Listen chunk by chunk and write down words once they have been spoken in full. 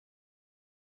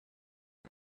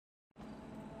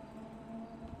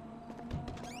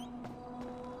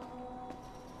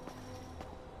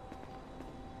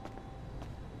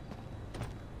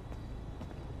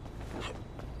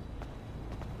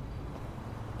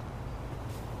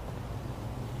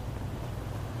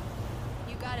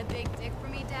a big dick for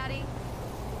me, Daddy?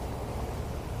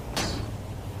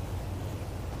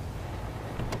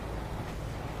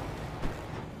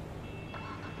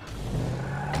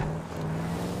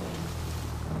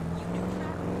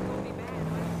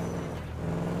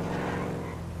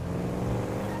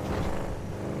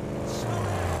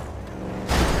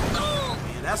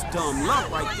 That's dumb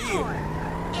luck right there.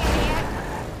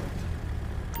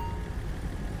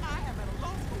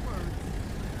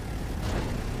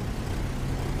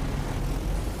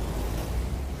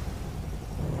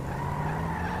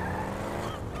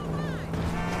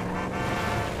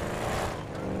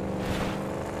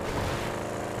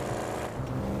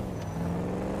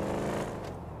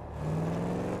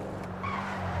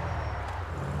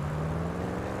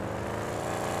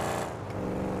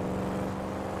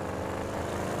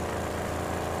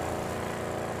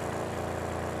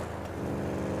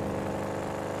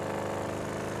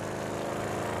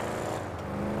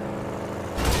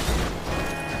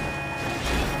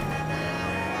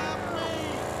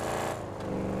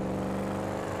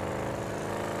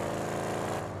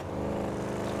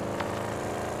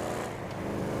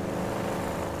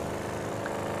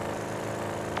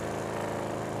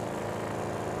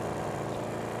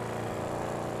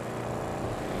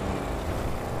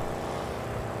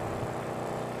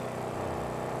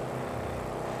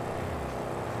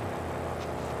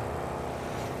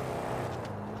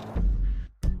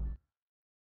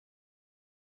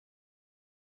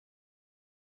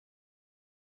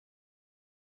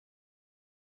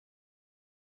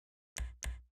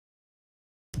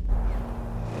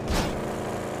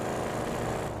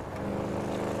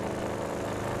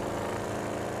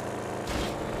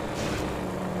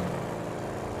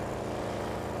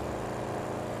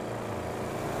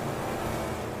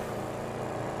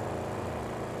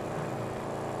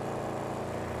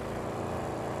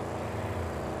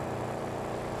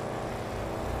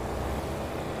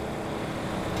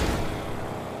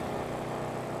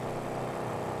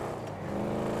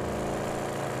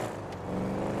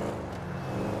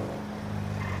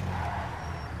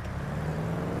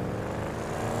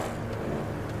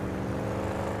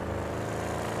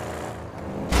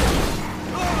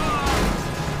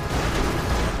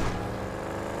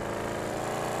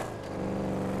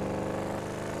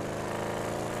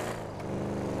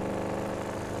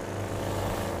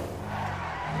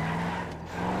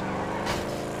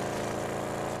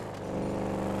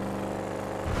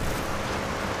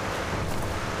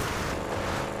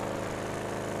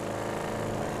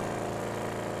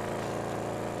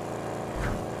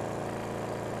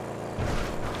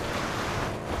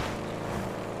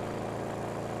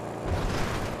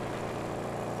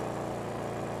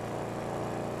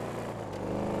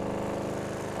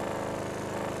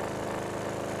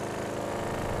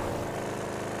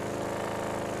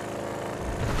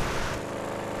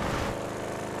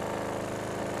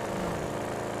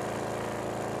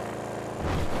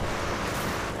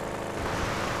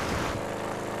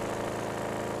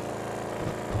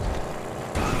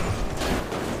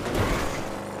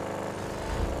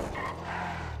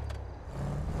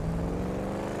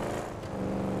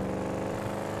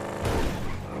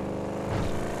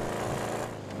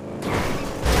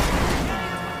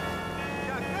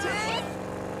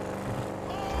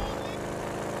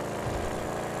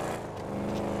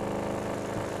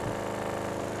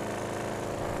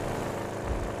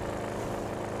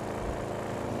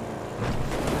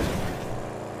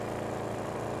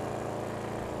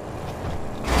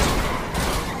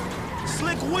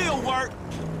 Will work.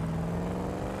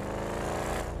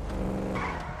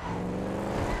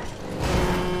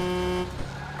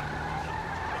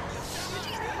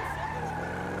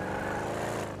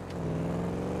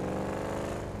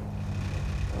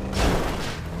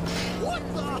 What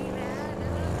the?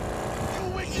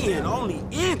 You in only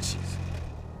inches.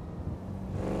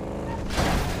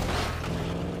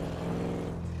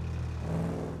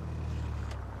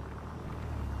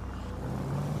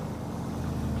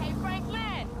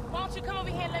 You come over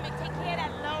here and let me take care of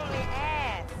that lonely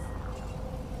ass.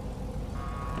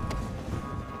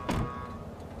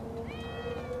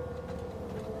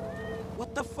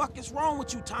 What the fuck is wrong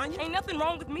with you, Tanya? Ain't nothing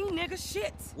wrong with me, nigga.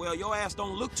 Shit. Well, your ass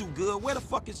don't look too good. Where the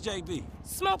fuck is JB?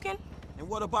 Smoking. And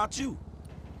what about you?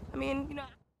 I mean, you know...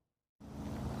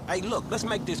 Hey, look, let's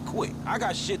make this quick. I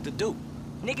got shit to do.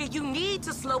 Nigga, you need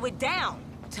to slow it down.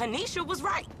 Tanisha was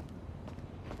right.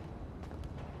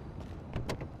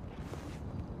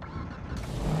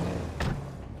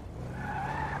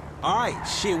 All right,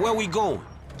 shit, where we going?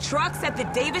 Trucks at the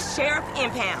Davis Sheriff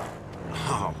Impound.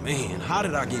 Oh, man, how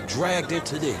did I get dragged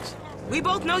into this? We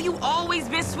both know you always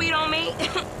been sweet on me.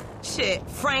 Shit,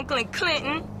 Franklin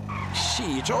Clinton.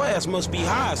 Shit, your ass must be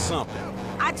high or something.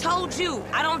 I told you,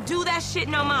 I don't do that shit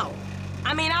no more.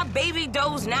 I mean, I baby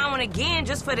dose now and again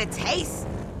just for the taste.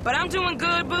 But I'm doing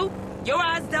good, boo. Your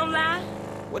eyes don't lie.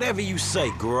 Whatever you say,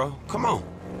 girl. Come on.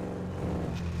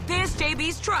 There's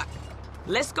JB's truck.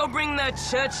 Let's go bring the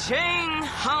cha-ching,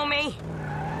 homie.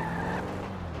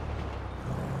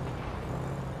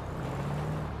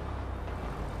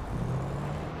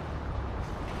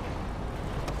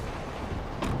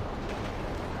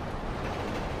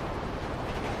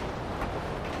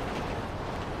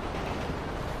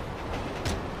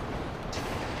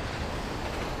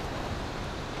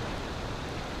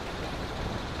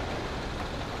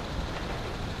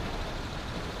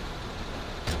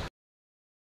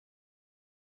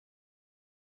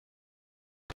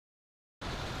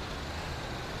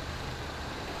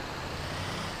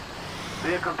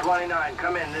 Vehicle 29,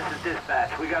 come in. This is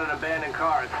dispatch. We got an abandoned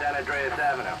car at San Andreas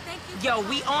Avenue. Yo,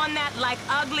 we on that like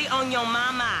ugly on your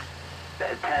mama.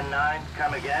 10-9,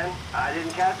 come again? I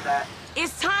didn't catch that.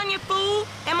 It's Tanya, fool,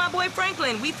 and my boy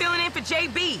Franklin. We filling in for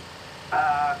JB.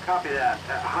 Copy that.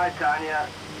 Hi, Tanya.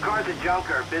 Car's a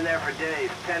junker. Been there for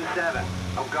days. 10-7.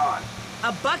 I'm gone.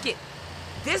 A bucket.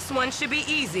 This one should be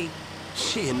easy.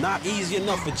 Shit, not easy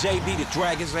enough for JB to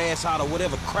drag his ass out of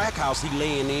whatever crack house he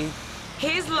laying in.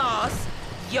 His loss,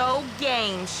 your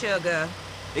gain, sugar.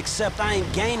 Except I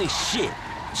ain't gaining shit,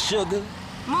 sugar.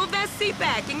 Move that seat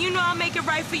back, and you know I'll make it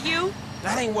right for you.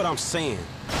 That ain't what I'm saying.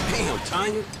 Damn,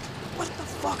 Tanya. What the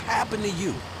fuck happened to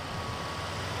you?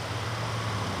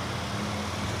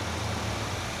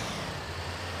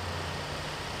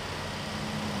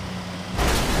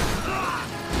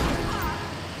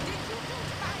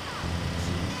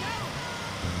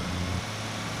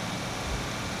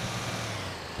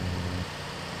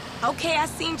 Okay, I've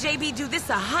seen JB do this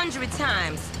 100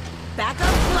 times. Back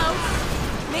up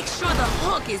close. Make sure the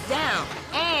hook is down.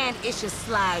 And it should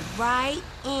slide right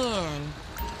in.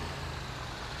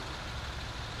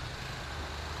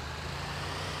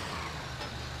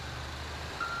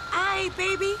 Aight,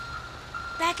 baby.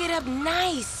 Back it up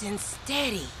nice and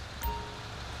steady.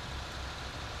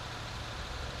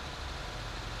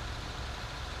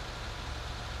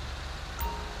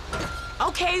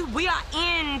 Okay, we are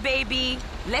in, baby.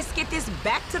 Let's get this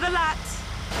back to the lot.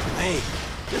 Hey,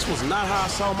 this was not how I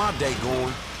saw my day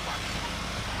going.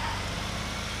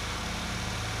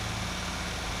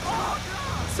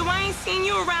 So I ain't seen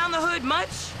you around the hood much?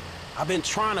 I've been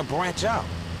trying to branch out.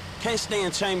 Can't stay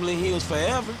in Chamberlain Hills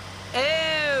forever.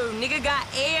 Oh, nigga got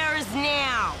airs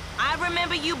now. I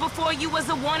remember you before you was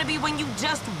a wannabe when you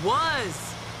just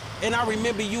was. And I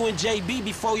remember you and JB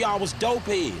before y'all was dope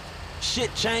heads.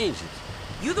 Shit changes.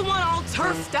 You the one all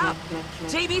turfed up.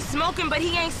 JB smoking, but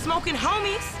he ain't smoking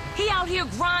homies. He out here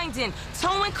grinding,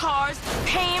 towing cars,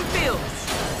 paying bills.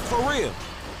 For real.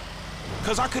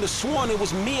 Cause I could've sworn it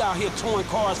was me out here towing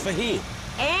cars for him.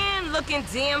 And looking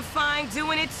damn fine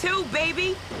doing it too,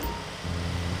 baby.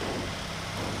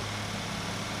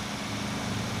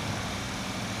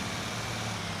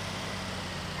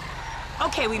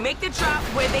 Okay, we make the drop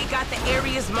where they got the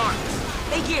areas marked.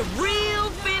 They get real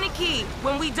finicky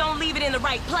when we don't leave it in the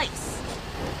right place.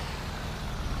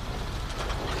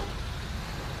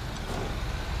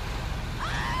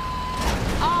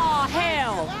 Oh,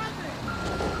 hell!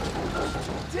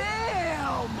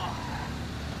 Damn!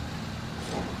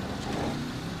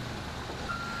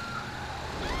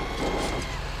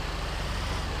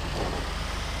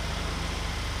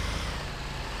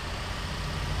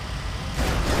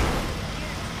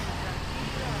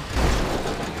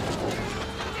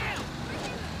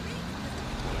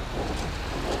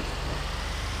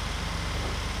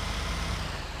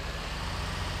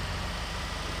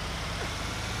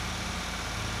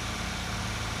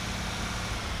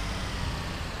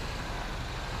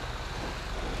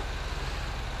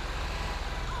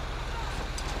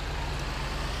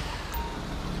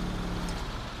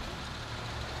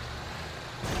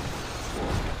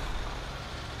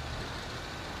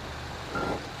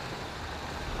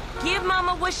 Give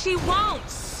Mama what she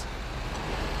wants.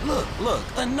 Look,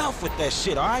 enough with that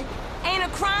shit, all right? Ain't a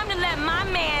crime to let my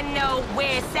man know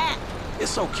where it's at.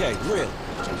 It's okay, really.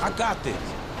 I got this.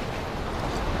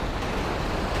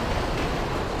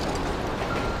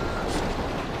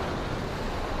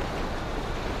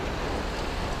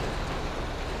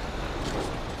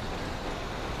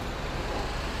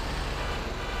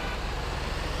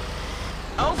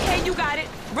 Okay, you got it.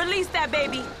 Release that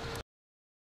baby.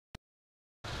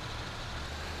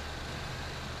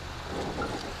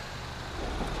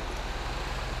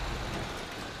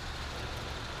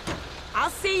 I'll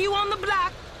see you on the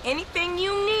block. Anything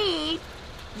you need,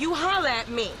 you holler at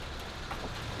me.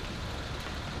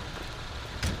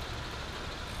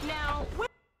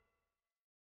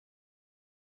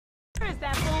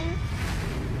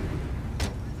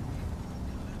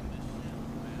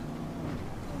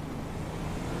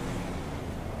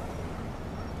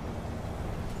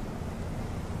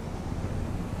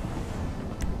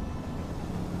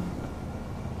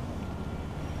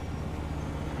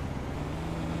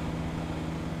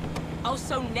 Oh,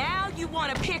 so now you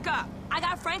want to pick up. I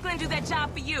got Franklin do that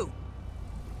job for you.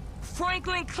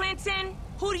 Franklin Clinton?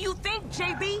 Who do you think,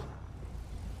 JB?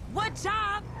 What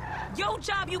job? Your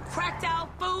job, you cracked out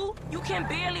fool. You can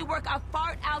barely work a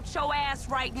fart out your ass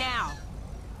right now.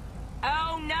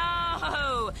 Oh,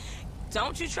 no.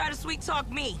 Don't you try to sweet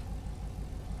talk me.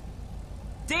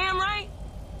 Damn right.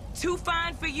 Too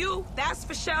fine for you, that's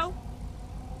for sure.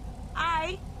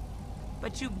 Aight.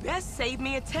 But you best save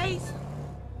me a taste.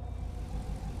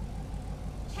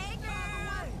 Hey,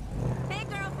 girl! Hey,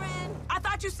 girlfriend! I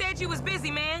thought you said you was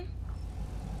busy, man.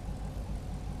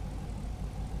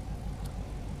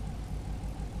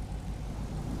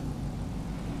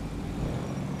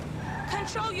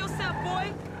 Control yourself,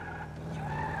 boy.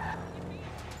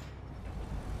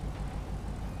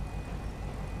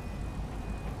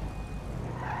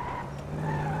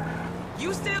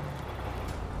 You still...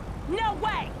 No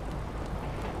way!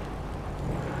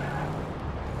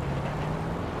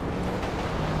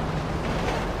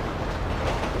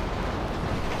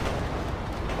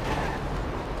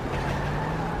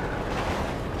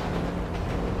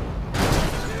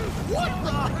 What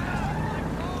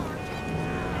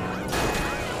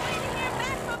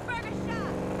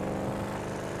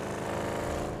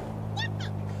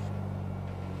the?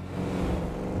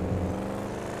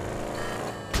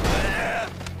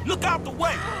 Look out the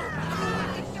way!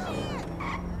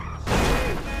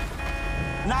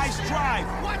 Nice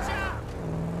drive! Watch out!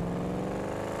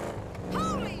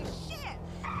 Holy shit!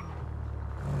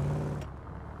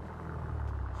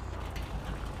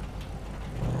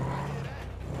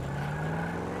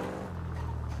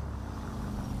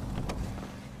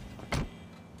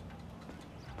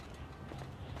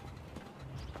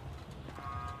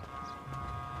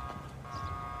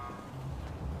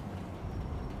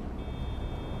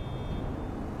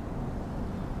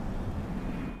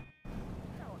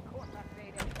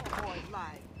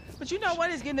 But you know what?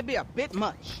 It's getting to be a bit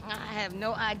much. I have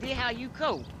no idea how you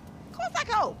cope. Of course I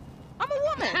go. I'm a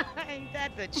woman. Ain't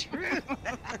that the truth?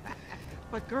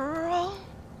 But girl,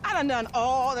 I done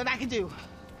all that I can do.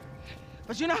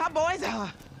 But you know how boys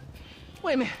are.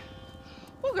 Wait a minute.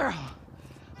 Oh, girl.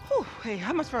 Whew, hey,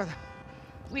 how much further?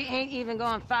 We ain't even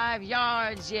gone 5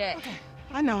 yards yet. Okay,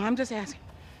 I know. I'm just asking.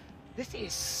 This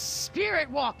is spirit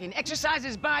walking.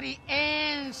 Exercises body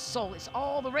and soul. It's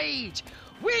all the rage.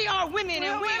 We are women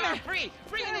and we are free.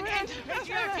 Free in the end of the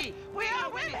patriarchy. We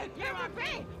are women. Here are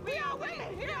free. We are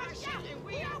women. Here are shouting.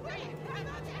 We are women.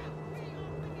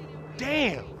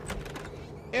 Damn!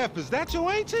 F, is that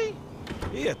your auntie?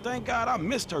 Yeah, thank God I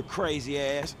missed her crazy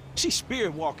ass. She's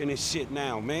spirit walking this shit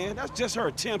now, man. That's just her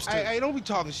attempts to... Hey, don't be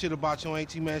talking shit about your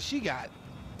auntie, man. She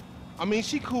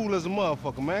cool as a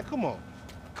motherfucker, man. Come on.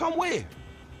 Come where?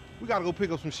 We gotta go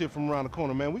pick up some shit from around the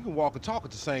corner, man. We can walk and talk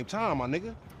at the same time, my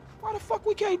nigga. Why the fuck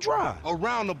we can't drive?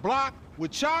 Around the block with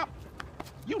Chop?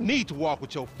 You need to walk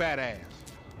with your fat ass.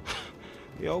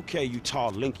 Yeah, okay, you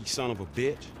tall, linky son of a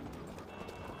bitch.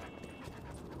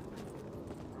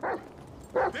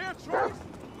 There, Trace.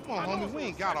 Come on, homie. We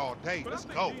ain't got all day. Let's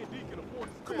go.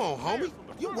 Come on, homie.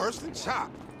 You worse than Chop.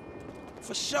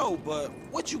 For sure, but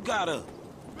what you got up?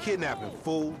 Kidnapping,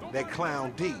 fool. That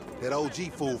clown D. That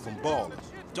OG fool from Ballers.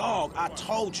 Dog, I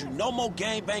told you, no more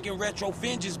gang-banging retro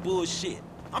vengeance bullshit.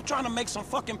 I'm trying to make some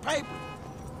fucking paper.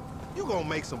 You gonna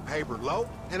make some paper, Lo.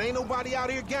 And ain't nobody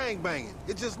out here gang-banging.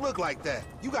 It just look like that.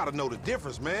 You gotta know the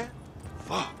difference, man.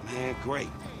 Fuck, man, great.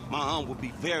 My aunt would be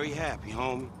very happy,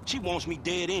 homie. She wants me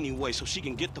dead anyway so she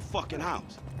can get the fucking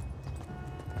house.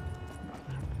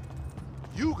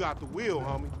 You got the wheel,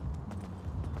 homie.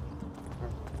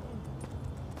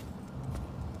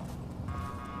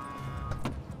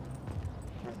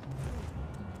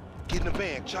 Get in the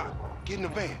van, Chop. Get in the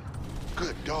van.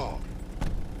 Good dog.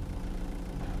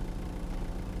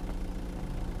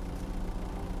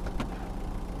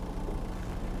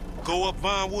 Go up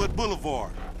Vinewood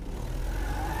Boulevard.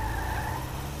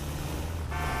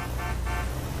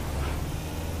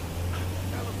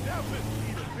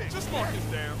 Just mark this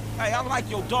down. Hey, I like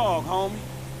your dog, homie.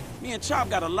 Me and Chop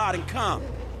got a lot in common.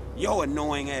 Yo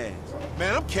annoying ass.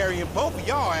 Man, I'm carrying both of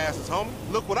y'all asses, homie.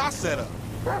 Look what I set up.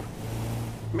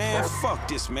 Man, fuck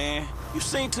this, man. You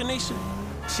seen Tanisha?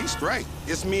 She straight.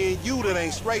 It's me and you that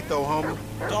ain't straight, though, homie.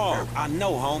 Dog, I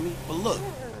know, homie. But look,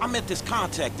 I met this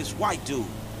contact, this white dude.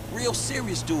 Real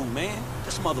serious dude, man.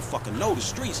 This motherfucker know the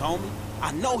streets, homie.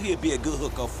 I know he'll be a good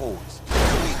hookup for us.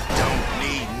 We don't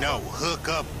need no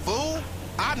hookup, fool.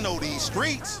 I know these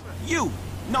streets. You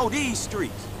know these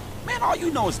streets. Man, all you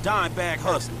know is dime bag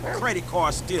hustling, credit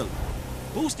card stealing,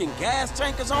 boosting gas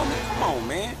tankers on me? Come on,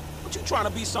 man. What, you trying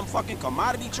to be some fucking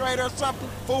commodity trader or something?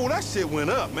 Fool, that shit went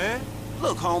up, man.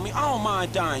 Look, homie, I don't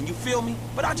mind dying, you feel me?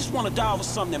 But I just want to die over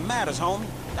something that matters, homie.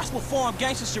 That's what foreign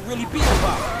gangsters should really be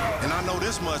about. And I know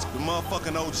this much, the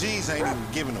motherfucking OGs ain't even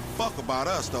giving a fuck about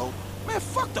us, though. Man,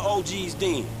 fuck the OGs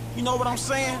then. You know what I'm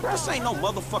saying? This ain't no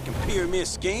motherfucking pyramid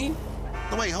scheme.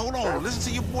 No, wait, hold on. Listen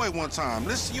to your boy one time.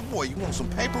 Listen to your boy. You want some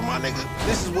paper, my nigga?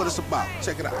 This is what it's about.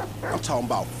 Check it out. I'm talking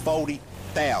about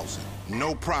 40,000.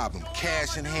 No problem.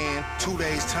 Cash in hand, 2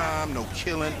 days time, no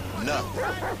killing,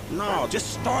 nothing. No,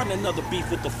 just starting another beef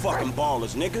with the fucking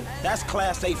ballers, nigga. That's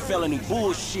Class A felony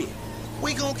bullshit.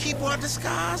 We gonna keep our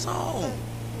disguise on.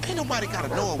 Ain't nobody gotta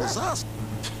know it was us.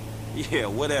 Yeah,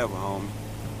 whatever, homie.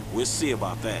 We'll see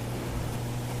about that.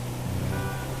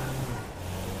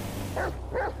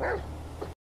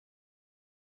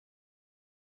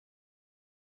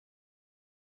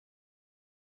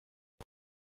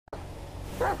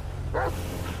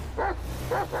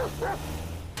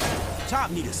 Top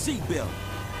need a seatbelt.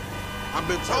 I've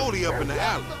been told he up in the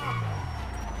alley.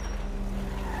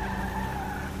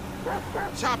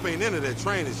 Chop ain't into that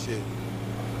training shit.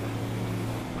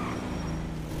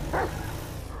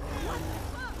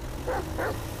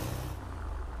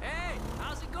 Hey,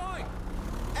 how's it going?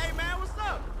 Hey, man, what's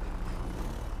up?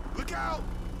 Look out!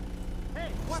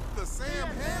 Hey. What the Sam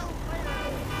hell?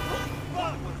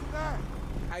 What was that?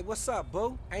 Hey, what's up,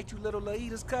 boo? Ain't you little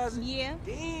Laida's cousin? Yeah.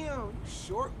 Damn, you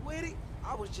short with it?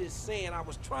 I was just saying I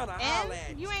was trying to holler at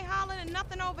And you ain't hollering at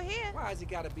nothing over here. Why has it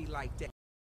gotta be like that?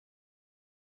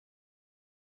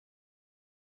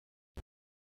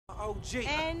 OG.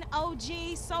 And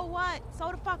OG, so what? So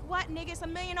the fuck what, nigga? It's a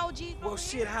million OGs Well, over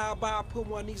shit, here. how about I put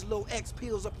one of these little X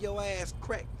pills up your ass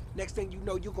crack? Next thing you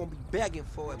know, you're gonna be begging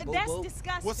for it, boo-boo. That's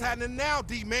disgusting. What's happening now,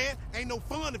 D-man? Ain't no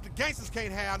fun if the gangsters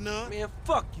can't have none. Man,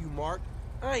 fuck you, Mark.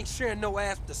 I ain't sharing no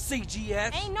ass to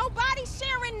CGS. Ain't nobody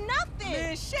sharing nothing.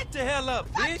 Man, shut the hell up,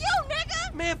 fuck bitch. you,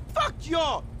 nigga. Man, fuck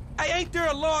y'all. Hey, ain't there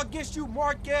a law against you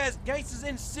mark-ass gangsters,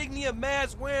 insignia,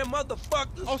 mask-wearing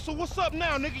motherfuckers? Oh, so what's up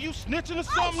now, nigga? You snitching or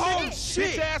something, Oh, nigga?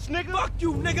 shit. Bitch-ass nigga? Fuck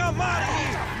you, nigga. I'm out of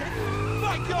here.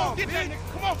 Fuck Come y'all, on, get that bitch.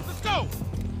 nigga. Come on, let's go.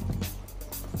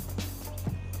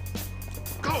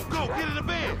 Go, get in the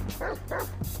bed.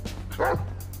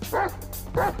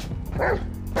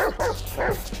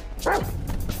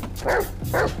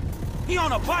 He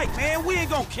on a bike, man. We ain't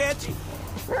gonna catch him.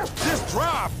 Just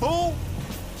drive, fool.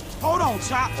 Hold on,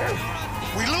 Chop.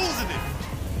 We losing it.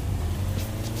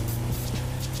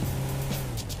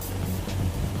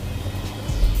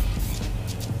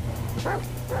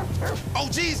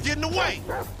 OG's getting away.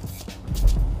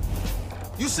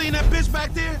 You seen that bitch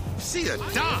back there? She a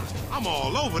dime. I'm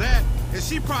all over that. And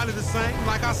she probably the same.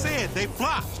 Like I said, they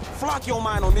flop. Flock your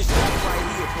mind on this shit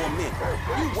right here for a minute.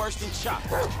 You worse than Chop.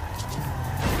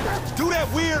 Do that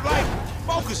weird, like,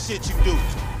 focus shit you do.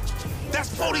 That's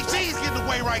 40 G's getting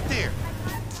away right there.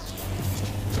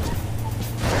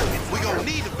 We gonna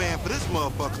need a van for this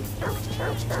motherfucker.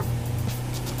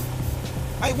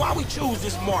 Hey, why we choose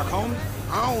this mark, homie?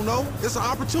 I don't know. It's an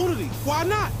opportunity. Why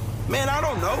not? Man, I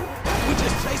don't know. We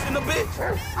just chasing the bitch.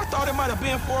 I thought it might have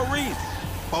been for a reason.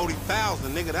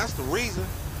 40,000, nigga, that's the reason.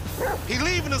 He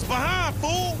leaving us behind,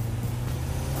 fool.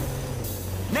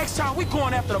 Next time, we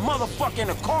going after the motherfucker in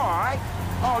the car, all right?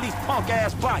 All these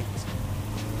punk-ass bikes.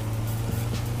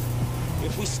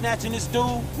 If we snatching this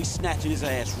dude, we snatching his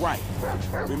ass right.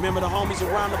 Remember the homies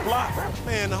around the block?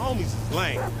 Man, the homies is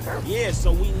lame. Yeah,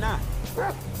 so we not.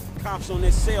 Cops on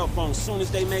their cell phone soon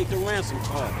as they made the ransom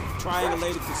call.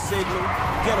 Triangulated the signal.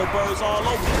 Ghetto birds all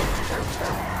over the place.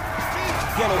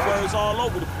 Ghetto birds all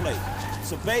over the place.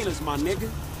 Surveillance, my nigga.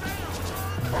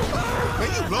 Man,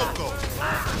 you loco.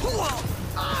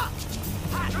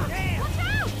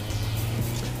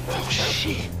 Oh,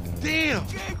 shit. Damn.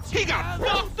 He got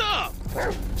fucked up.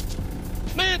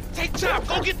 Man, take Chop.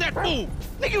 Go get that fool.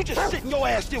 Nigga, you just sitting your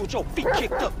ass there with your feet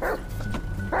kicked up.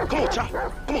 Come on, Chop.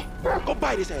 Come on. Go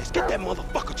bite his ass. Get that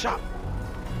motherfucker, Chop.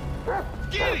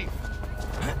 Get him.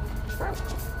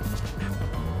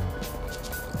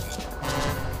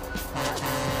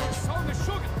 Show the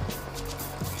sugar.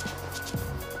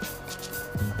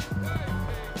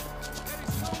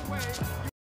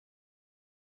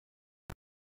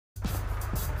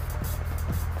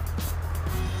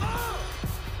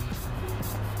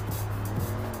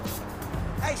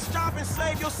 Hey, stop and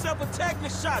save yourself a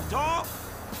tetanus shot, dawg.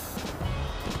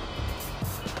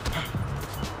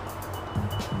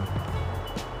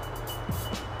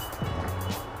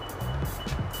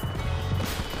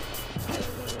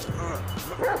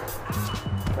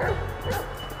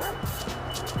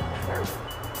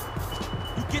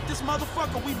 You get this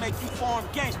motherfucker, we make you foreign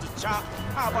gangsters, Chop.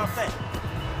 How about that?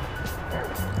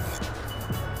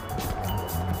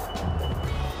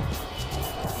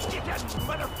 Get that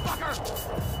motherfucker!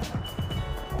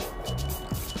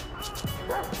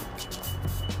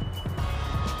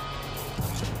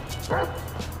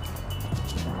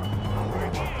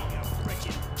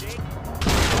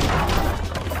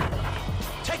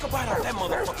 Take a bite out that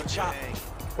motherfucking chop.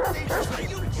 Are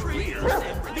you treating us?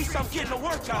 At least I'm getting a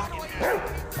workout.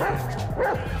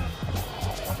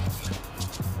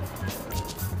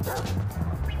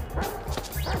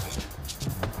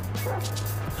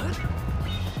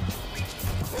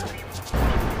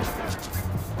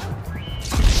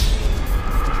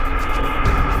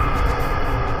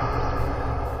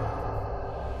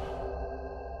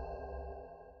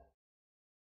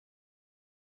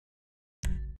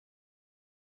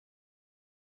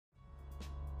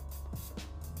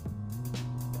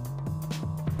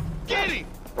 Get him!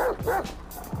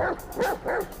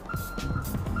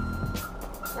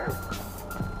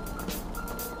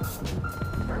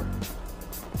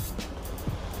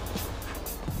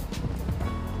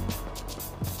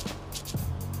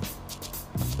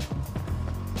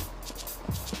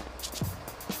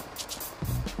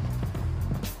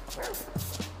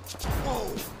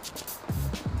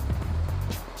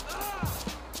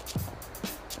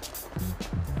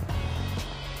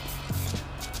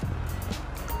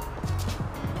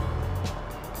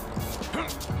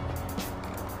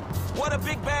 What a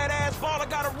big badass baller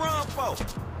gotta run for?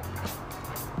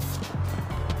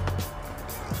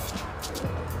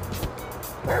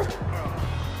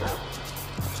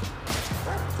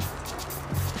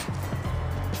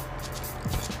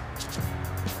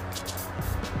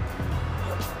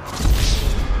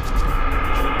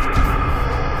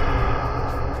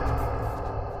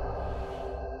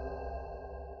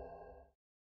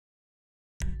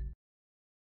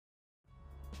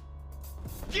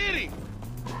 Get him!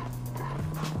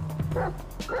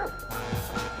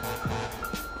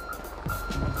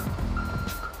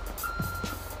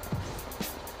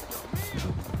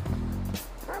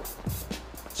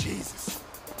 Jesus.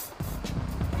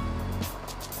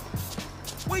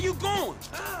 Where you going?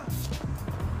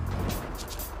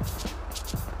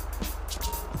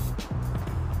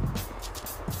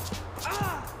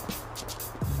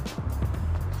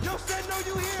 Yo, said no,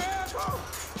 you here, asshole?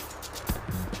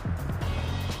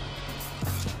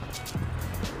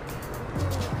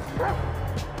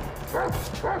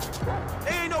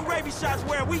 There ain't no rabies shots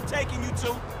where we taking you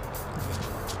to.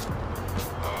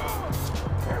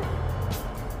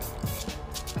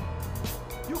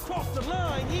 You crossed the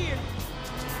line here.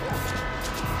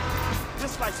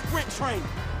 Just like sprint training.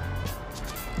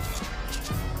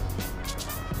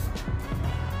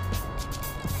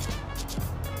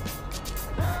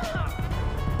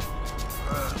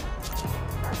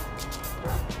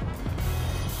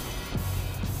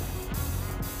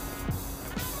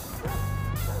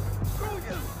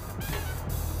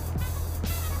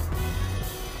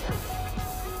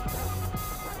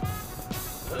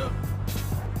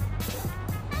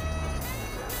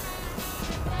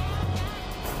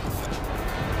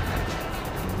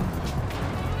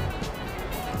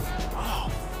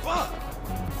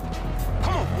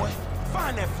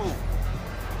 Find that fool.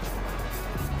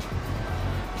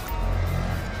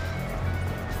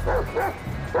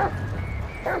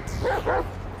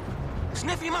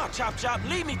 Sniff him out, Chop Chop.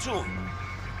 Lead me to him.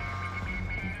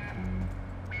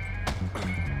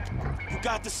 You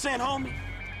got the scent, homie?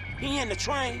 He in the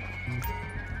train.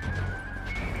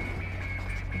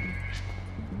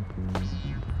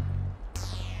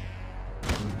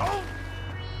 Oh!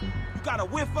 You got a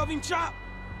whiff of him, Chop?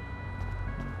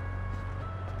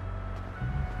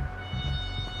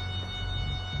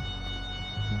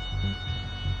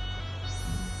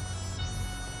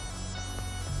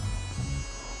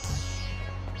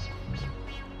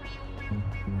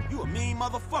 You a mean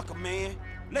motherfucker, man.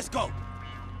 Let's go.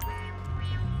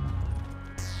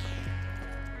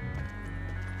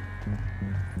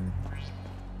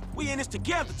 We in this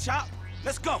together, Chop.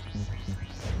 Let's go.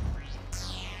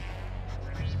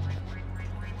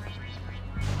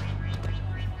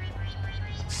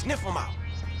 Sniff him out.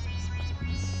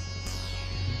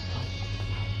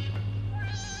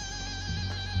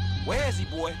 Where is he,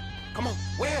 boy? Come on,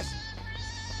 where is he?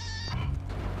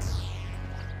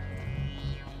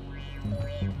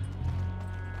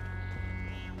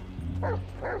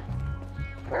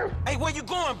 Hey, where you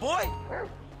going, boy?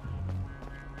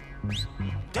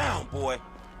 Down, boy.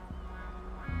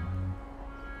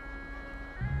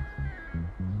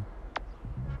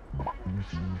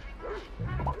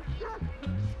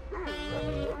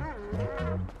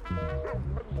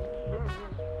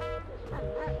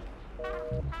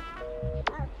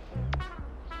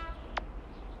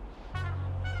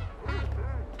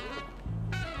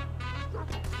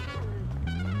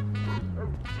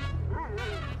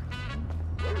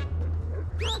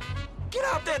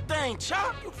 that thing,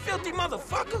 Chop, you filthy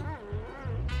motherfucker.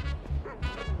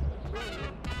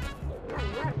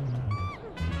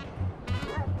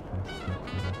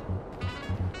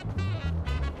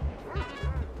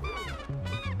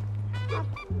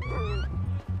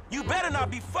 You better not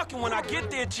be fucking when I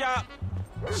get there, Chop.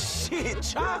 Shit,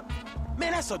 Chop.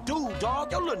 Man, that's a dude,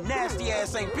 dog. Your little nasty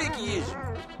ass ain't picky, is you?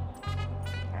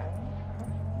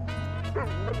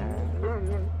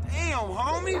 Damn,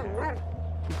 homie.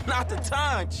 Not the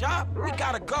time, Chop. We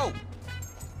gotta go.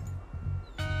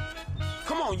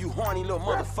 Come on, you horny little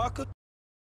motherfucker.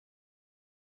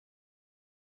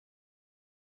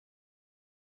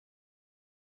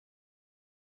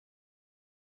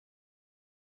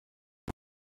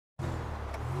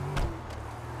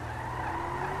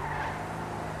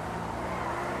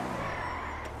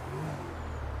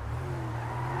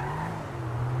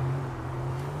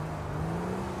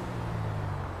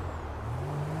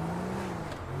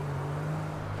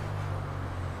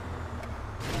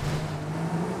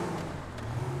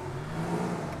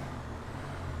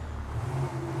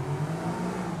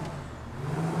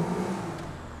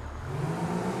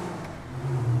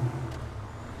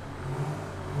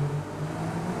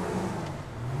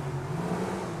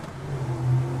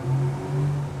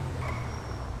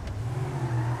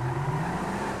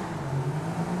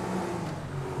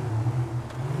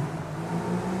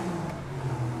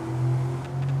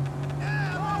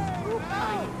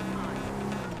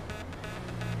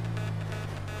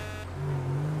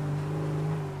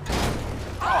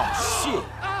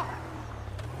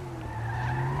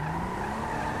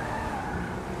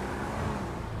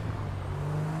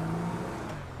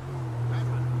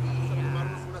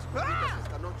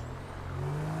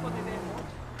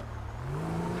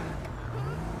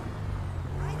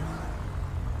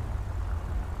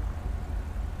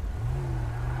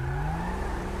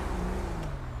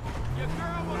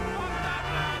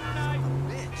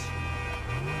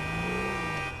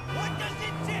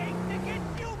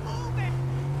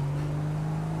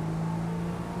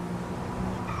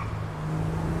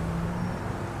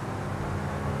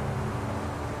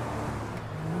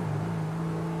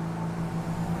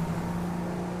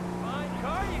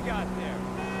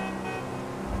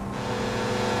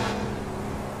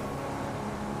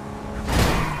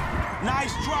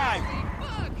 Nice drive.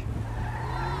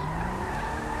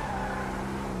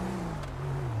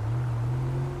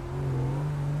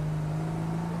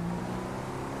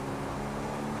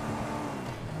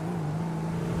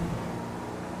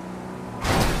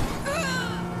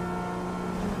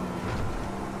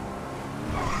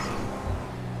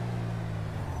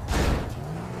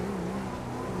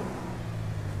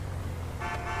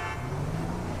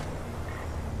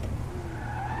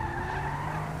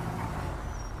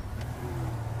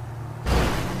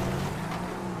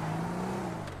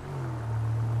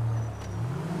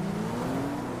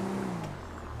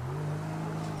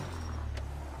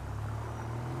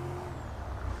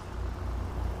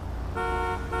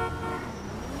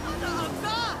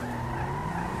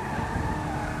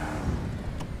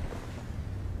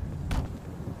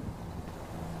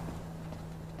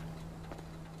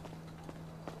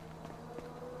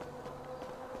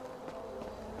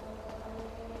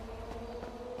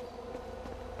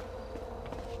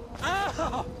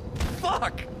 Oh,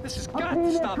 fuck! This has got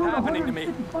to stop happening to me.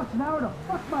 $150 an hour to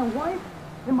fuck my wife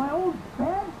in my own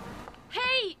bed?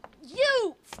 Hey,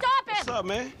 you! Stop it! What's up,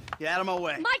 man? Get out of my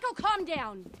way. Michael, calm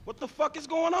down. What the fuck is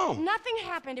going on? Nothing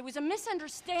happened. It was a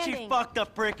misunderstanding. She fucked a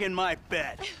brick in my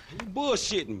bed. You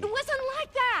bullshitting me. It wasn't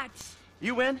like that.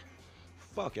 You in?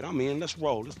 Fuck it, I'm in. Let's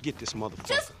roll. Let's get this motherfucker.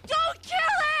 Just don't kill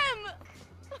him!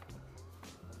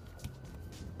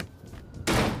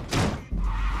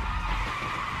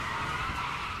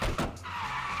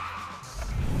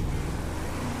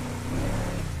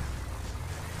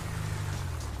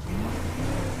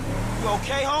 You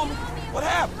okay, homie? What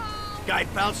happened? Guy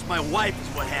bounced my wife is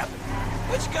what happened.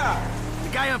 Which guy? The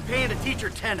guy I'm paying to teach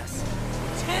her tennis.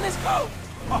 Tennis coach?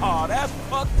 Oh, that's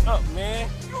fucked up, man.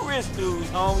 You rich dudes,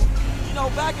 homie. You know,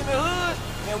 back in the hood,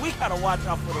 man, we gotta watch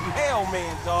out for the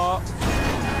mailman, dog.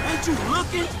 Ain't you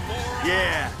looking?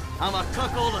 Yeah, I'm a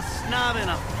cuckold, a snob, and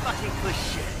a fucking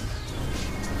cliche.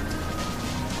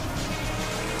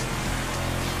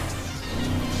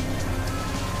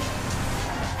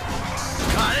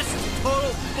 God, this is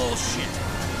total bullshit.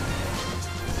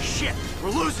 Shit, we're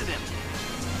losing him.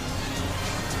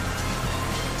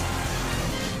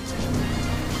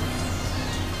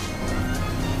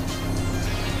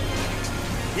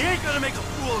 He ain't gonna make a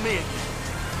fool of me again.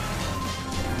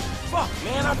 Fuck,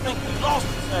 man, I think we lost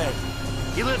his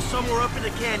ass. He lives somewhere up in the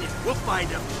canyon. We'll find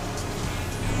him.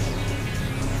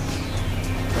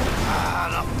 Ah,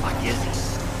 the fuck is he?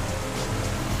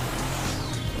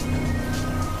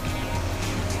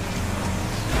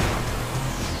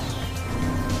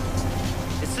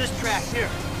 here.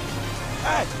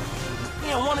 Hey,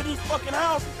 he in one of these fucking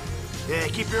houses? Yeah,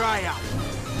 keep your eye out.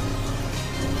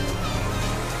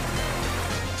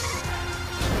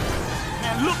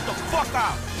 Man, look the fuck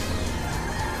out.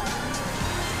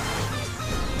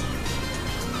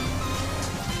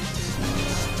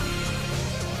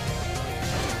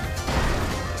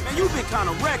 Man, you been kind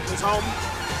of reckless, homie.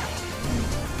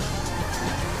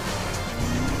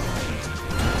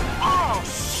 Oh,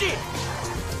 shit!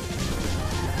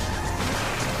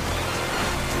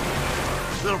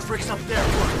 Little prick's up there,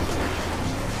 look.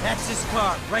 That's his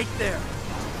car, right there.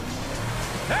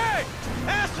 Hey!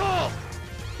 Asshole!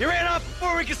 You ran off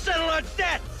before we could settle our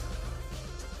debts!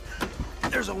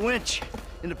 There's a winch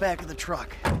in the back of the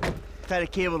truck. Tied a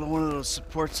cable to one of those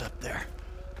supports up there.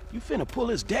 You finna pull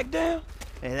his deck down?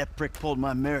 Hey, that prick pulled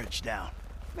my marriage down.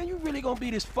 Man, you really gonna be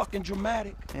this fucking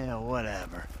dramatic? Yeah,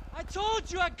 whatever. I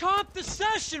told you I'd comp the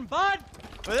session, bud!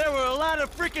 Well, there were a lot of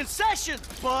freaking sessions,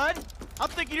 bud! I'm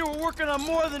thinking you were working on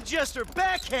more than just her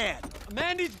backhand.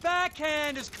 Mandy's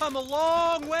backhand has come a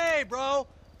long way, bro.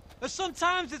 But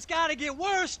sometimes it's gotta get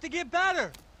worse to get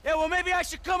better. Yeah, well, maybe I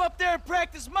should come up there and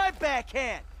practice my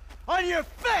backhand. On your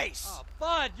face! Oh,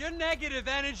 bud, your negative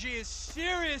energy is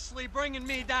seriously bringing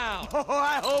me down. Oh,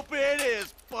 I hope it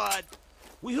is, bud.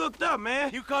 We hooked up,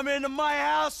 man. You come into my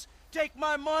house, take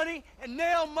my money, and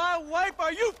nail my wife?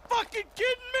 Are you fucking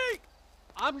kidding me?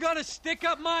 I'm gonna stick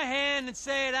up my hand and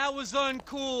say that was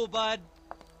uncool, bud.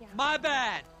 My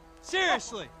bad.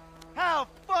 Seriously. How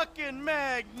fucking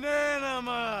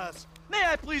magnanimous! May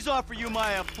I please offer you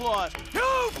my applause?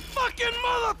 You fucking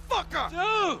motherfucker!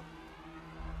 Dude!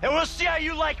 And we'll see how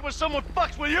you like it when someone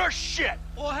fucks with your shit!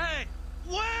 Well, hey,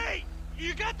 wait!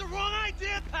 You got the wrong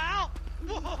idea, pal!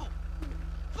 Whoa!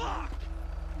 Fuck!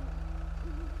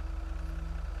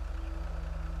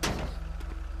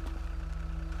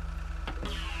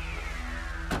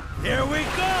 Here we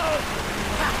go!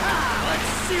 Ha-ha! Let's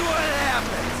see what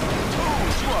happens!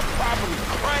 Dude, you are probably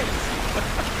crazy.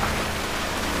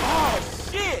 Oh,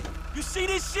 shit! You see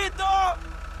this shit, dog?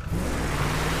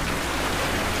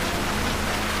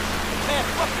 Man,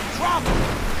 fucking drop him!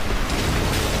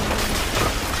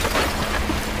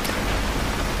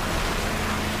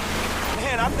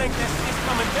 Man, I think that shit's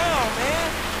coming down, man.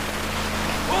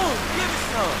 Boom, give it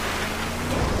some.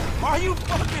 Are you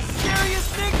fucking serious,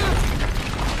 nigga?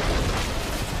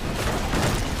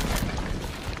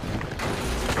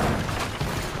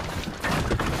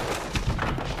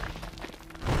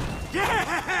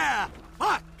 Yeah!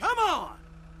 Fuck, come on!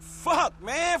 Fuck,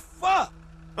 man, fuck!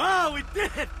 Oh, we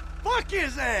did it! Fuck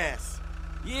his ass!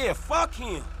 Yeah, fuck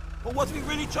him. But was we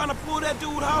really trying to pull that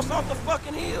dude's house off the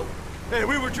fucking hill? Hey,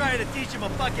 we were trying to teach him a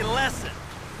fucking lesson.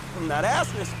 Now that's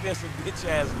an expensive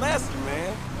bitch-ass lesson,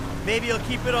 man. Maybe he'll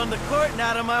keep it on the court and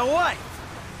out of my wife.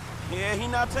 Yeah, he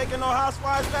not taking no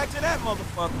housewives back to that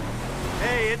motherfucker.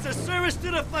 Hey, it's a service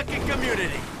to the fucking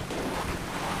community.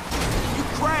 You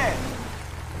crashed.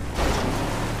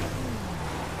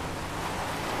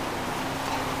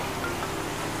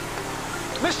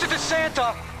 Mr.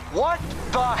 DeSanta, what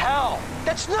the hell?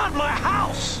 That's not my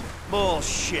house!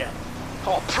 Bullshit.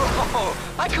 Oh, bro,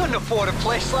 I couldn't afford a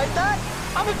place like that.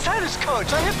 I'm a tennis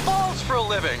coach. I hit balls for a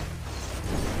living.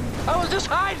 I was just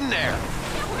hiding there.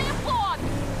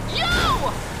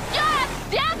 You! Yes,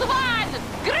 that one!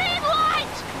 Green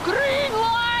light! Green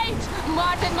light!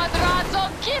 Martin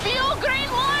Madrazo, give you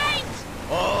green light!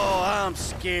 Oh, I'm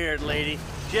scared, lady.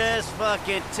 Just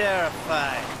fucking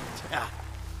terrified.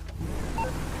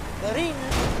 Green.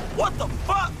 What the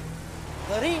fuck?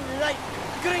 Green light.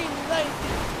 Green light.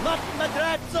 Martin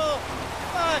Madrazo.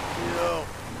 Fuck you.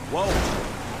 Whoa.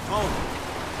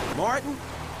 Oh. Martin?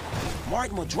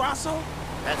 Martin Madrazo?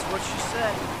 That's what she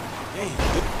said. Damn.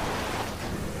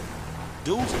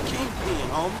 Dude's a kingpin,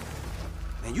 homie.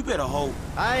 Man, you better hope.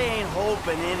 I ain't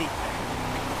hoping anything.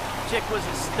 Chick was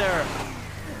hysterical.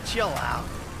 Chill out.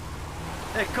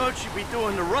 That coach should be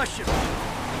doing the Russian.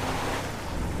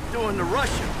 Doing the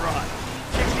Russian broad.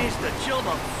 Chick needs to chill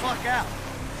the fuck out.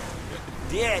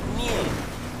 Dead men.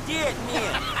 Dead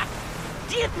men.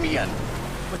 Dead men.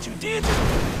 But you did just...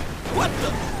 What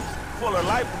the... Pull her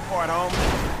life apart,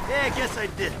 homie. Yeah, I guess I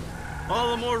did.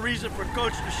 All the more reason for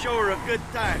Coach to show her a good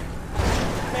time.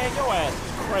 Man, your ass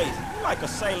is crazy. You like a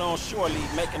sailor on shore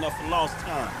leave making up for lost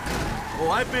time. Oh,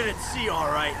 I've been at sea,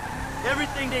 all right.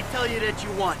 Everything they tell you that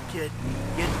you want, kid.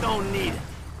 You don't need it.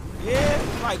 Yeah?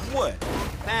 Like what?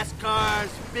 Fast cars,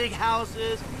 big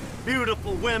houses,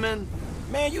 beautiful women.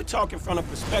 Man, you talking from the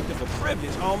perspective of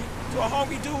privilege, homie. To a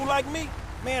hungry dude like me,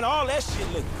 man, all that shit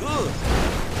look good.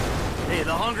 Hey,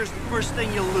 the hunger's the first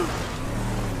thing you lose.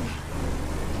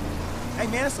 Hey,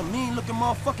 man, there's some mean-looking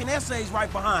motherfucking essays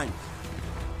right behind you.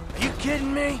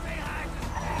 kidding me?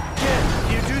 Kid,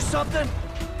 can you do something?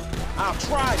 I'll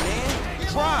try, man.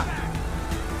 Try.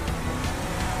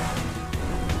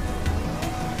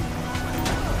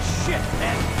 Shit,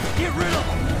 man. Get rid of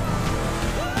him.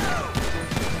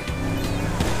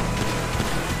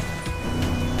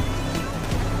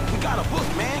 We got a book,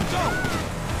 man. Go.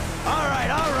 All right,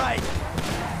 all right.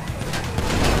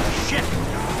 Shit.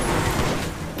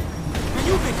 Man,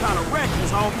 you've been kind of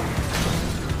reckless, homie.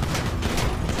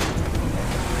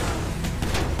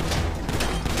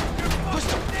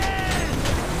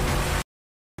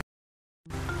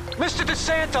 Mr.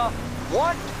 DeSanta,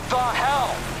 what the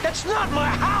hell? That's not my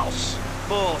house!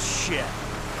 Bullshit.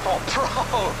 Oh, bro,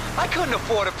 I couldn't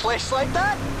afford a place like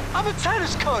that. I'm a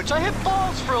tennis coach. I hit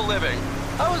balls for a living.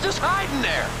 I was just hiding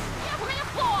there.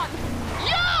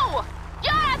 You!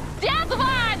 You're a dead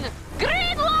one!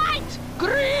 Green light!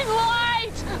 Green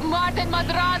light! Martin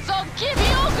Madrazo, give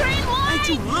you green light! Ain't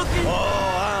you looking?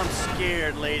 Oh, I'm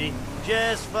scared, lady.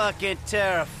 Just fucking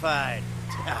terrified.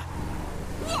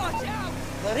 Watch out!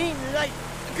 Green light,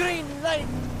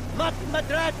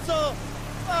 Madrazo.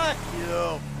 Fuck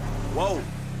you. Whoa.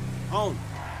 Homie.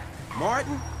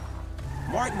 Martin?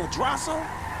 Martin Madrazo?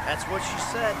 That's what she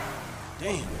said.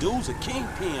 Damn, dude's a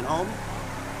kingpin, homie.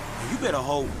 You better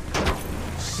hold.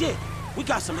 Shit, we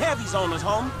got some heavies on us,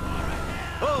 homie.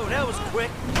 Oh, that was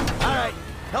quick. All right,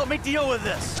 help me deal with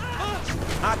this.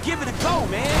 I'll give it a go,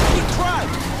 man. Keep trying.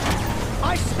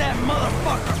 Ice that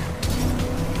motherfucker.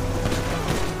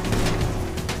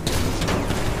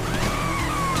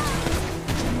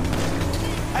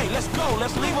 Hey, let's go.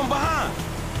 Let's leave him behind.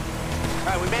 All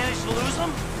right, we managed to lose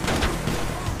him?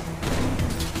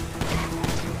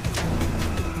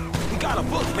 We got a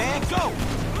book, man. Go.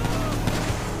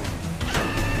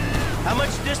 How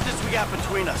much distance we got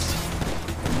between us?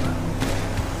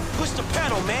 Push the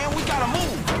pedal, man. We gotta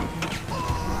move.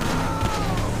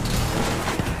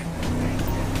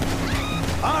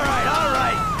 All right, all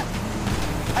right.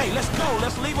 Hey, let's go.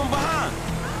 Let's leave him behind.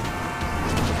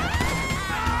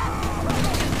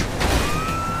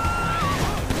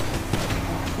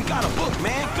 We got a book,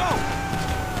 man. Go.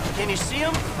 Can you see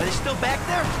them? Are they still back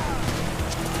there?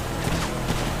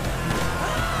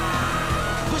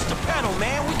 Push the pedal,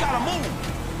 man. We gotta move.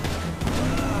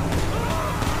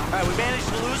 All right, we managed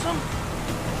to lose them?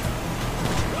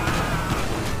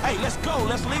 Hey, let's go.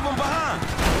 Let's leave him behind.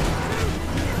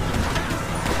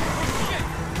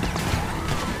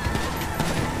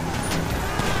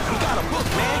 We got a book,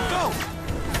 man. Go.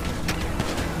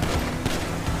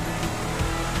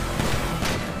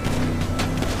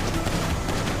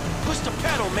 Push the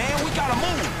pedal, man. We gotta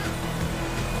move.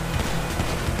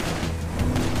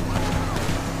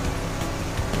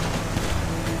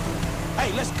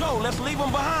 Hey, let's go. Let's leave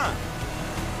him behind.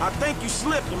 I think you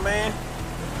slipped him, man.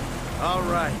 All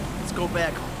right, let's go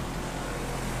back home.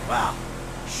 Wow,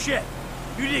 shit,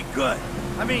 you did good.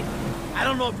 I mean, I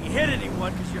don't know if you hit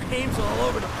anyone because your aim's all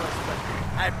over the place, but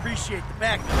I appreciate the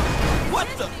backup. What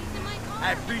the?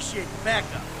 I appreciate the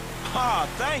backup. Ah,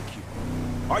 thank you.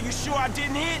 Are you sure I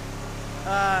didn't hit?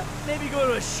 Maybe go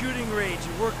to a shooting range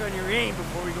and work on your aim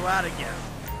before we go out again.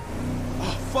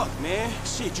 Oh, fuck, man.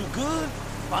 Shit, you good?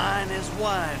 Fine as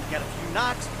wine. Got a few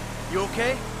knocks. You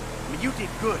okay? I mean, you did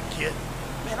good, kid.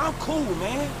 Man, I'm cool,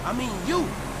 man. I mean, you.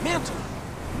 Mentally.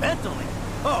 Mentally?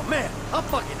 Oh, man, I'm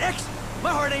fucking excellent.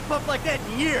 My heart ain't pumped like that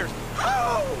in years.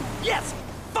 Oh, yes!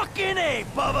 Fucking A,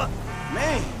 Bubba!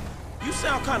 Man, you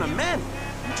sound kind of manic.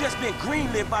 You just been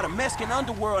greenlit by the Mexican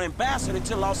underworld ambassador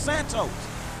to Los Santos.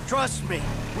 Trust me,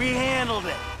 we handled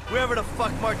it. Whoever the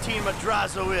fuck Martin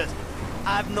Madrazo is,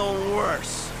 I've known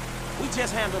worse. We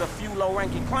just handled a few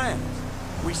low-ranking clients.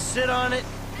 We sit on it,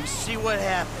 we see what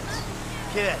happens.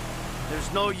 Kid,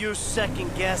 there's no use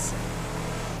second-guessing.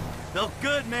 Felt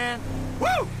good, man.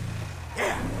 Woo!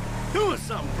 Yeah, doing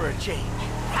something for a change.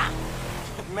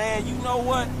 Man, you know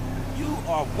what? You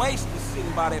are wasted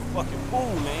sitting by that fucking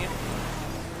pool, man.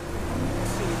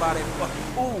 Sitting by that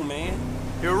fucking pool, man.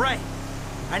 You're right.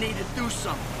 I need to do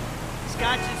something.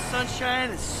 Scotch and sunshine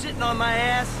is sitting on my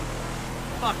ass.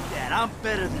 Fuck that, I'm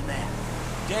better than that.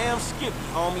 Damn Skippy,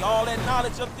 homie. All that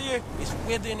knowledge up there is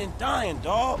withering and dying,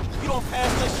 dawg. You don't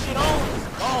pass that shit on, it's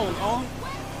gone, homie.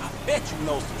 I bet you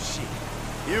know some shit.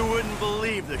 You wouldn't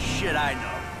believe the shit I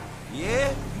know.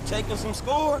 Yeah? You taking some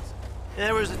scores?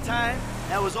 There was a time,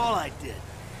 that was all I did.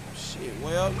 Shit,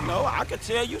 well, you know, I could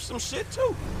tell you some shit,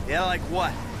 too. Yeah, like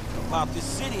what? About this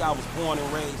city I was born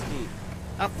and raised in.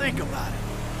 Now think about it.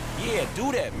 Yeah,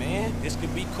 do that, man. This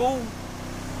could be cool.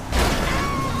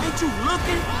 Ain't you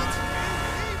looking?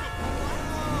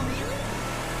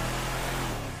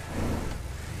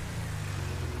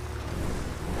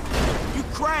 You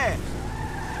crashed.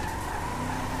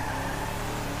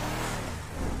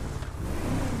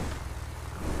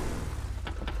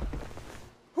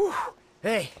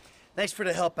 Hey, thanks for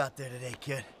the help out there today,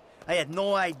 kid. I had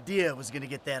no idea it was gonna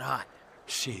get that hot.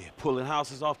 Shit, pulling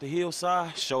houses off the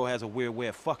hillside sure has a weird way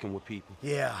of fucking with people.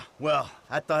 Yeah, well,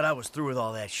 I thought I was through with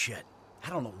all that shit. I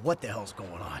don't know what the hell's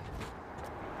going on.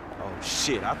 Oh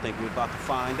shit, I think we're about to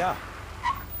find out.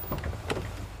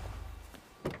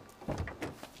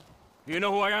 You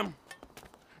know who I am?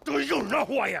 Do you know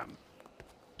who I am?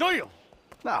 Do you?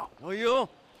 No. Oh, you?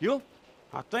 You?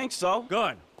 I think so.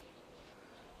 Good.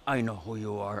 I know who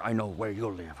you are. I know where you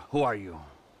live. Who are you?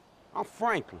 I'm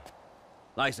Franklin.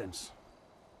 License.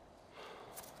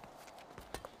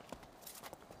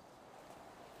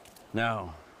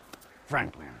 Now,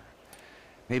 Franklin,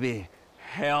 maybe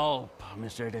help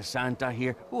Mr. DeSanta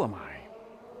here. Who am I?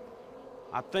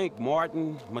 I think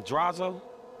Martin Madrazo.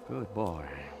 Good boy.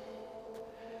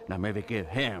 Now maybe give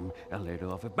him a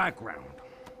little of a background.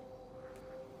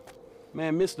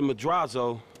 Man, Mr.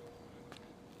 Madrazo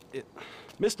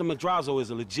is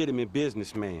a legitimate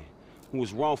businessman who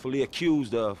was wrongfully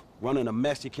accused of running a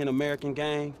Mexican-American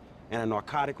gang and a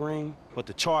narcotic ring, but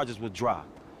the charges were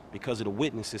dropped because of the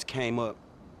witnesses came up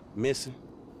missing.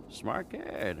 Smart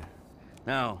kid.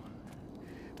 Now,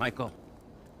 Michael,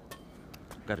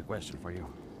 got a question for you.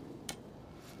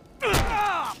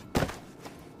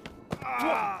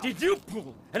 What did you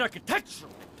pull an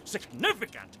architectural,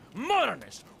 significant,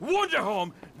 modernist wonder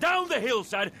home down the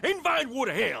hillside in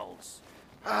Vinewood Hills?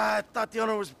 I thought the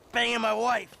owner was banging my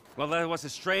wife. Well, that was a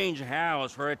strange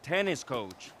house for a tennis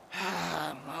coach.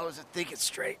 I wasn't thinking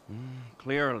straight.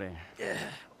 Clearly. Yeah.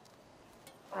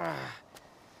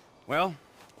 Well,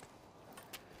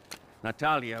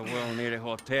 Natalia will need a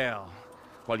hotel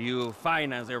while you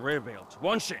finance the rebuild,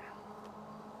 won't she?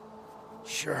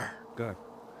 Sure. Good.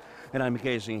 And I'm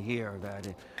guessing here that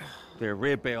the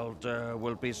rebuild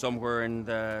will be somewhere in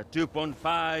the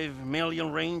 2.5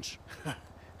 million range?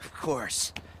 Of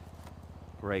course.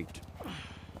 Great.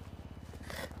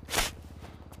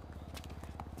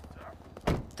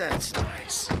 That's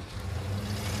nice.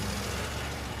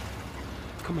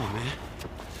 Come on, man.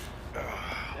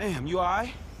 Damn, you all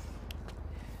right?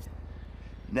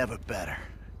 Never better.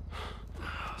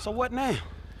 So what now?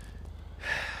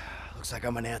 Looks like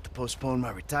I'm gonna have to postpone my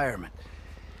retirement.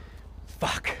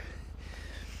 Fuck.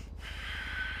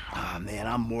 Oh, man,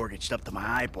 I'm mortgaged up to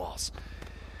my eyeballs.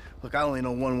 Look, I only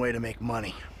know one way to make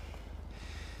money.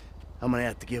 I'm gonna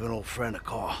have to give an old friend a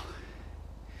call.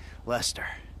 Lester.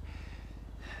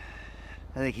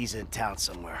 I think he's in town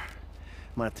somewhere.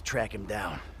 I'm gonna have to track him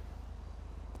down.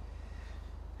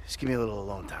 Just give me a little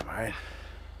alone time, all right?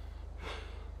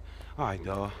 All right,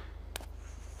 dawg.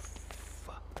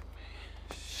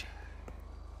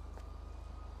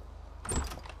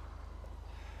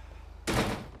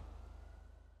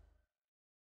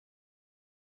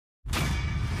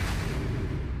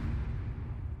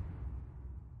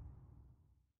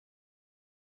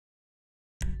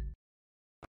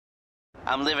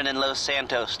 I'm living in Los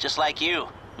Santos, just like you.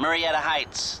 Murrieta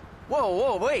Heights.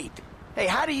 Whoa, wait. Hey,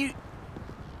 how do you...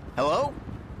 Hello?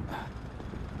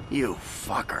 You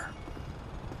fucker.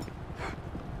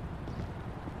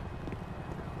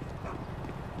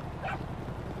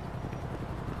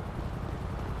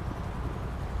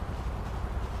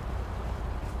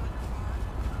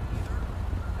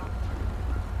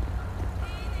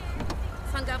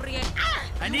 San Gabriel.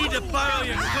 I need to borrow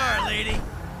your car, lady.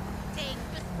 Take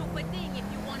the stupid thing if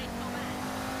you want it so bad.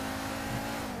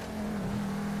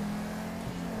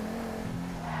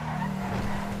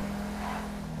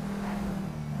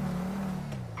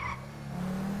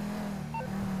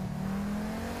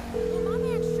 Well, my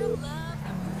man sure loves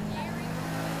the scary.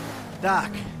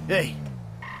 Doc, hey.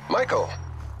 Michael,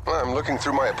 I'm looking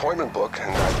through my appointment book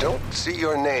and I don't see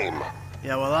your name.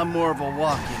 Yeah, well, I'm more of a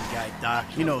walk-in guy, Doc.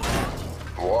 You know that.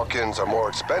 Walk-ins are more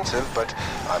expensive, but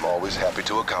I'm always happy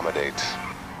to accommodate.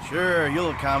 Sure, you'll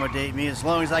accommodate me as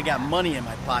long as I got money in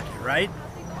my pocket, right?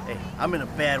 Hey, I'm in a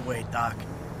bad way, Doc.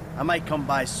 I might come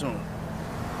by soon.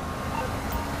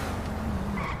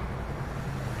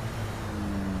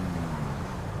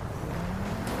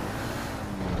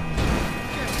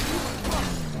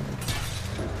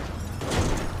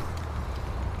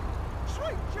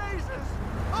 Sweet Jesus!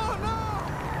 Oh no!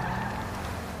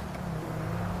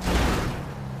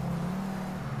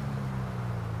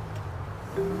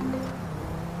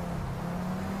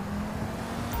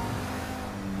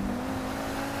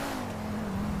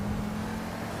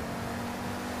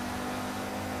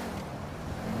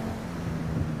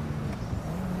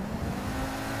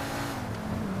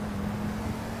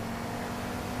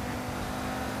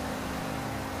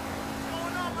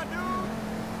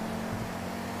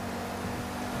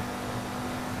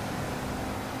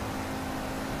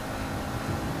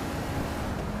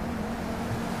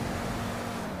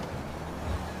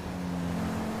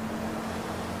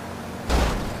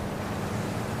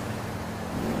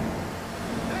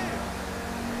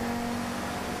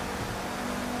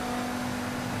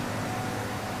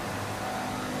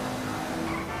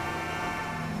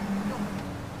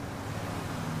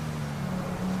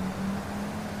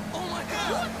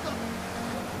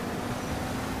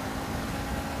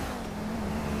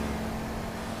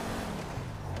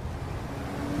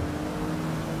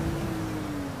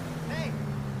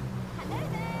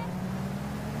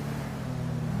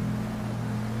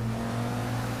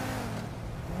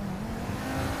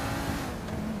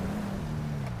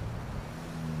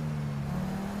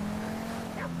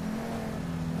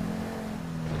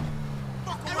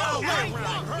 way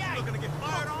around. Herbie's not gonna get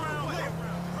fired around. Way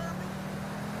around. Herbie.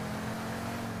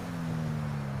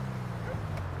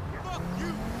 Fuck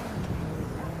you.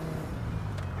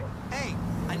 Hey,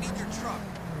 I need your truck.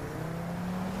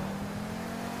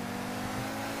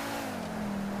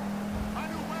 My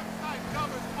new website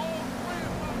covers all 3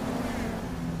 of my careers.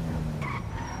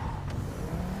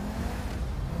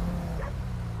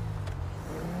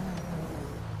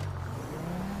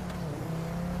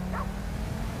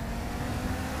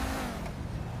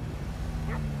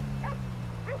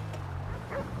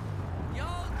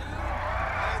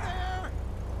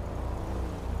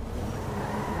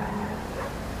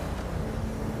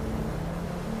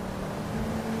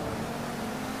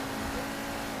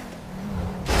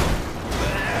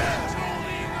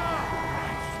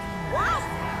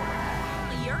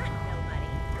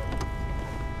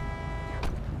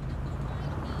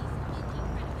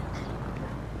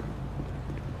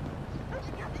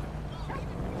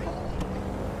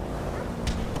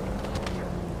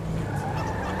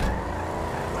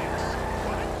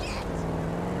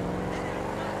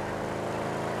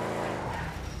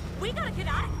 We gotta get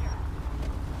out of here.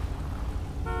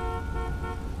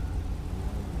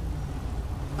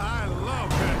 I love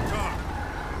that car.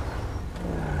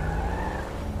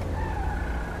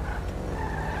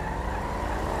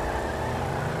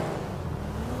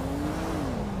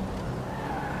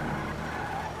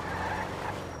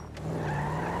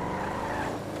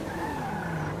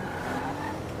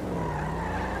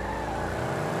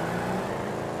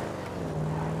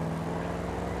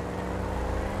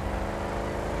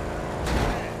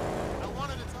 I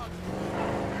wanted to talk to you.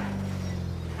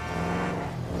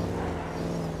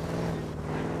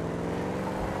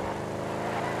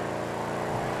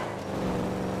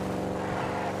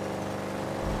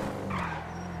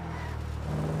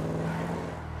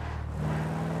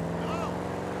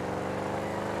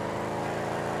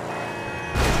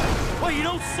 Well, you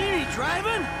don't see me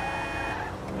driving?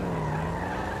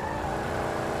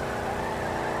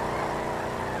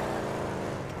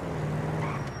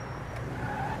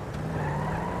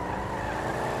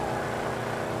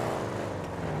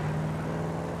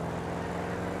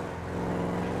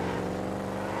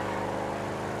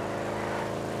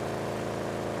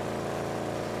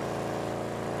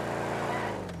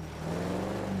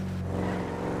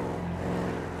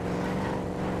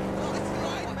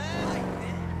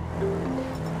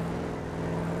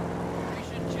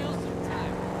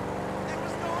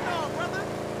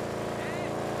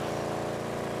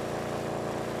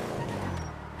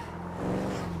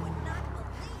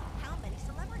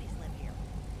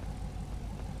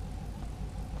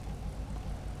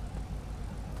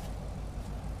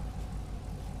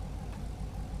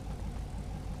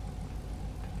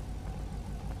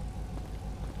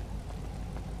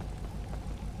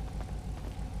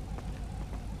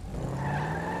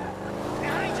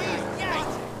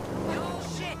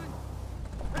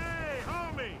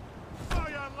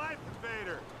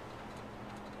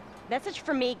 Message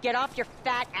from me, get off your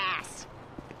fat ass.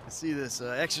 I see this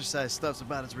exercise stuff's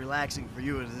about as relaxing for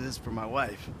you as it is for my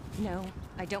wife. No,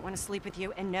 I don't want to sleep with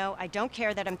you, and no, I don't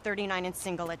care that I'm 39 and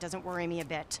single. It doesn't worry me a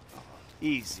bit.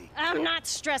 Easy. I'm not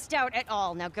stressed out at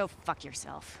all. Now go fuck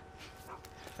yourself.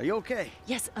 Are you okay?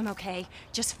 Yes, I'm okay.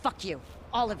 Just fuck you.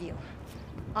 All of you.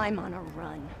 I'm on a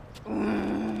run.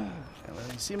 Yeah, well,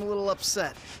 you seem a little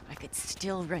upset. I could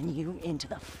still run you into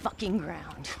the fucking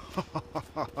ground.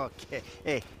 Okay.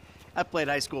 Hey, I played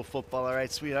high school football, all right,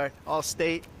 sweetheart? All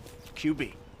state,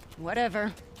 QB.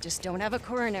 Whatever. Just don't have a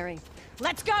coronary.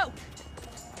 Let's go!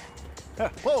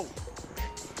 Whoa!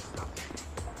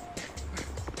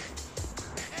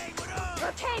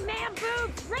 Okay, man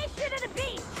boobs, race you to the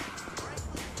beach!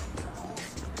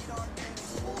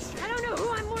 I don't know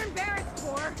who I'm more embarrassed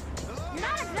for. You're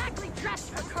not exactly dressed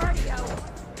for cardio.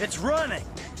 It's running.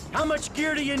 How much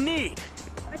gear do you need?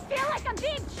 I feel like I'm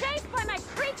being chased by my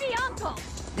creepy uncle.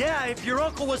 Yeah, if your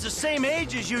uncle was the same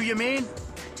age as you mean?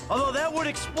 Although that would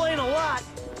explain a lot.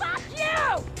 Fuck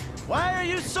you! Why are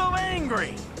you so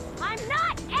angry? I'm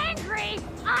not angry,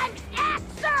 I'm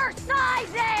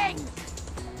exercising!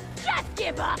 Just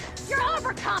give up! You're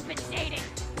overcompensating!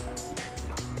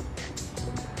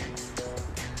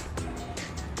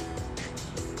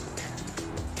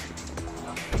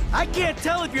 I can't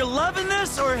tell if you're loving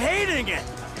this or hating it.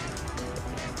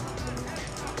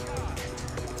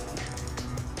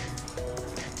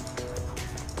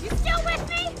 You still with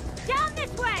me? Down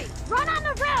this way! Run on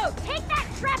the road! Take that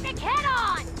traffic head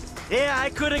on! Yeah, I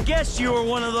could have guessed you were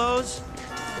one of those.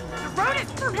 The road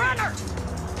is for runners!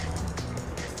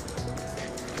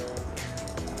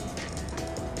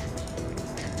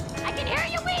 I can hear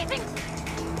you wheezing!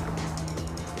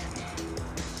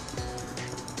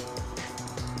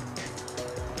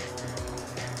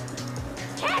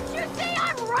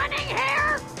 running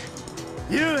here?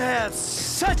 You have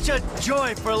such a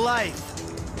joy for life.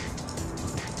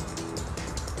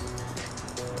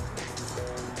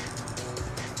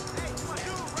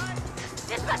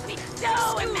 This must be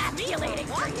so emasculating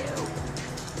for you.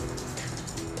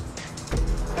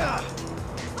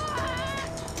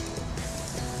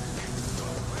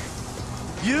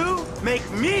 You make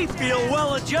me feel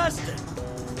well-adjusted.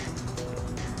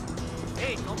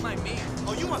 Hey, don't mind me.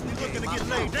 Oh, you must be looking to get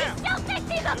laid down. Still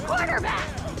thinks he's a quarterback.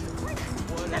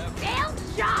 The failed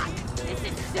shot. This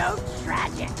is so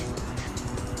tragic.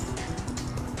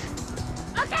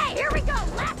 Okay, here we go.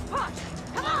 Last push.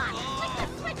 Come on. Flick the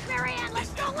switch, Marianne.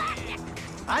 Let's go lactic.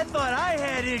 I thought I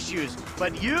had issues,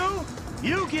 but you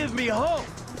give me hope.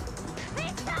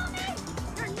 Please tell me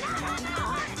you're not having a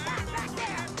heart attack back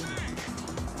there.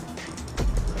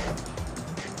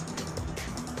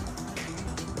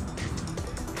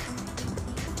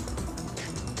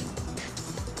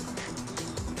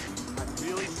 I'm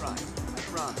really trying. I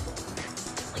promise.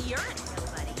 Well, you're in it,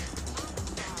 buddy.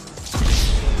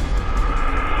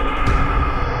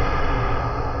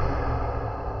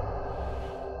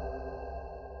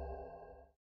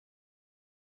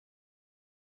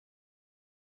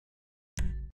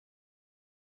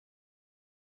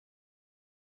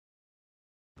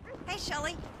 Hey,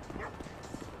 Shelley.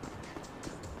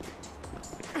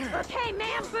 Okay,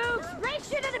 man boobs,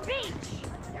 race you to the beach.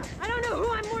 I don't know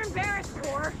who I'm more embarrassed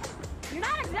for. You're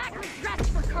not exactly dressed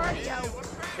for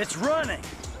cardio. It's running.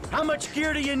 How much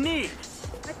gear do you need?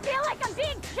 I feel like I'm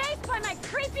being chased by my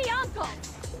creepy uncle.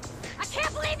 I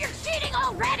can't believe you're cheating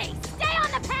already. Stay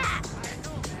on the path.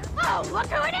 Oh, look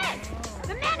who it is.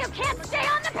 The man who can't stay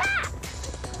on the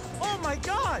path. Oh my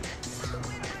God!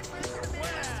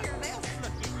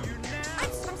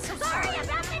 I'm so sorry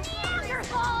about the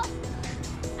Neanderthal.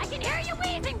 I can hear you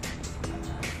wheezing.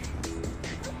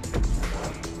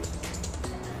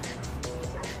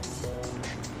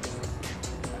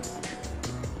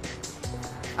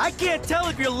 I can't tell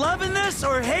if you're loving this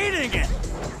or hating it.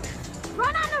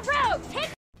 Run on the road.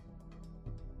 Take